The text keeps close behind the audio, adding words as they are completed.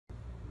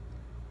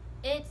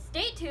It's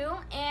day 2,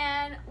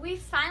 and we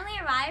finally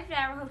arrived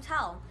at our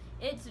hotel.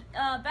 It's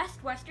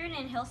Best Western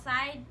in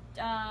Hillside,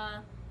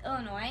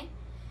 Illinois.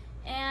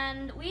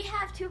 And we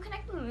have 2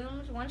 connecting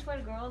rooms, one's for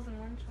the girls and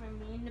one's for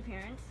me and the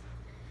parents.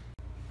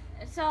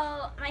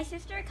 So my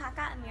sister,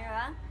 Kakak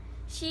Amira,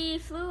 she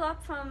flew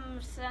up from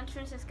San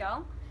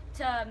Francisco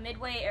to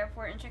Midway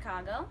Airport in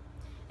Chicago.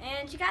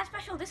 And she got a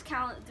special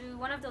discount through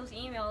one of those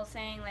emails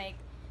saying like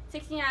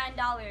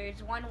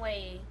 $69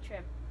 one-way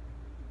trip.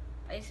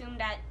 I assume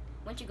that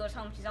when she goes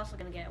home, she's also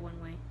going to get a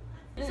one-way.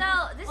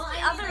 So this is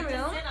the other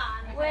room,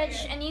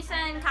 which Anissa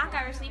and Kaka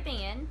are sleeping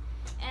in.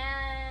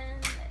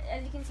 And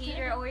as you can see,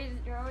 they're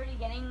already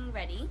getting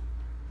ready.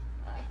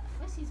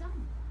 What's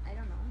Hizami? I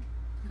don't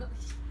know.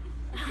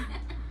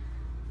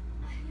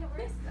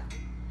 Where is that?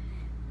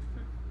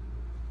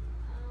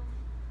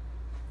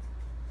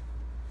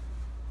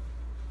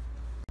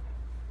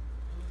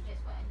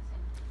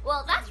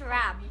 Well, that's a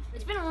wrap.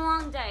 It's been a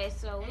long day,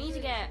 so we need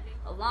to get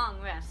a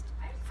long rest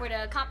for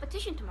the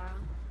competition tomorrow.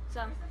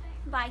 So,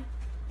 bye.